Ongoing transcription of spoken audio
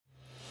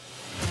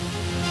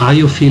Are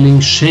you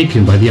feeling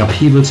shaken by the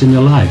upheavals in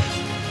your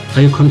life?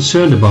 Are you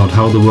concerned about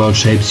how the world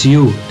shapes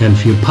you and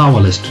feel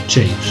powerless to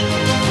change?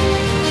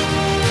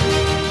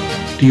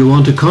 Do you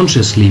want to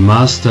consciously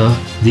master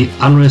the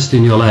unrest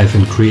in your life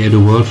and create a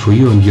world for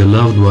you and your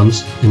loved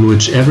ones in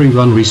which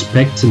everyone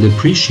respects and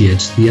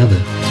appreciates the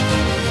other?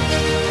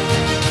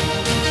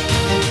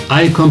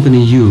 I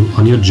accompany you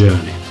on your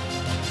journey.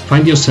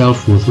 Find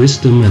yourself with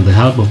wisdom and the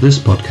help of this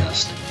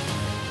podcast.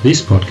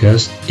 This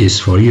podcast is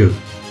for you.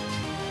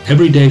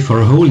 Every day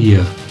for a whole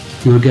year,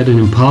 you will get an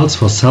impulse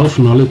for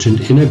self-knowledge and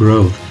inner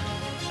growth.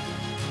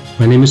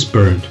 My name is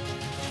Bernd,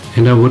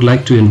 and I would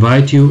like to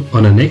invite you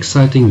on an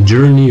exciting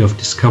journey of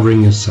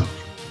discovering yourself.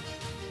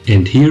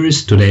 And here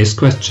is today's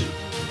question.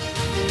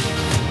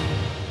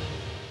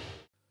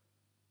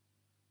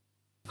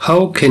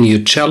 How can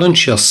you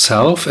challenge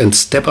yourself and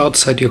step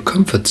outside your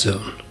comfort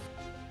zone?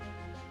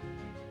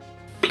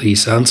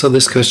 Please answer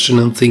this question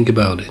and think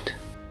about it.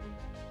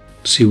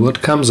 See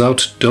what comes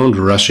out, don't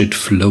rush it,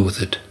 flow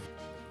with it.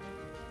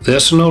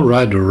 There's no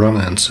right or wrong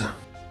answer.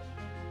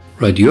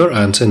 Write your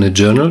answer in a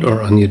journal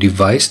or on your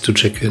device to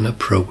check your inner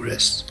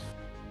progress.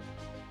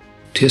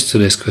 Here's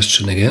today's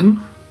question again.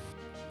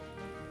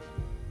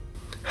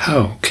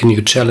 How can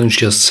you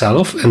challenge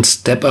yourself and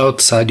step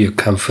outside your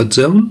comfort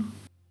zone?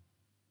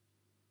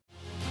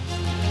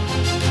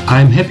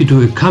 I'm happy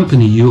to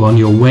accompany you on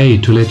your way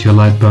to let your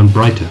light burn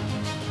brighter.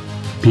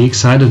 Be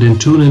excited and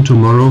tune in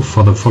tomorrow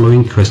for the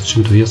following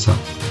question to yourself.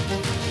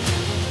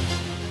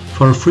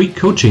 For a free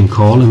coaching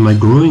call and my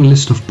growing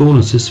list of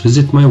bonuses,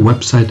 visit my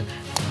website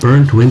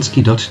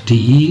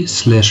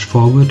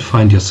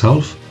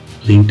berndwinski.de/forward-find-yourself,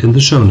 linked in the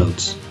show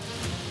notes.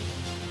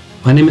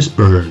 My name is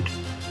Bernd.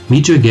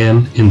 Meet you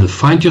again in the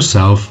Find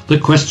Yourself, the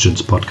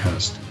Questions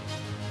podcast.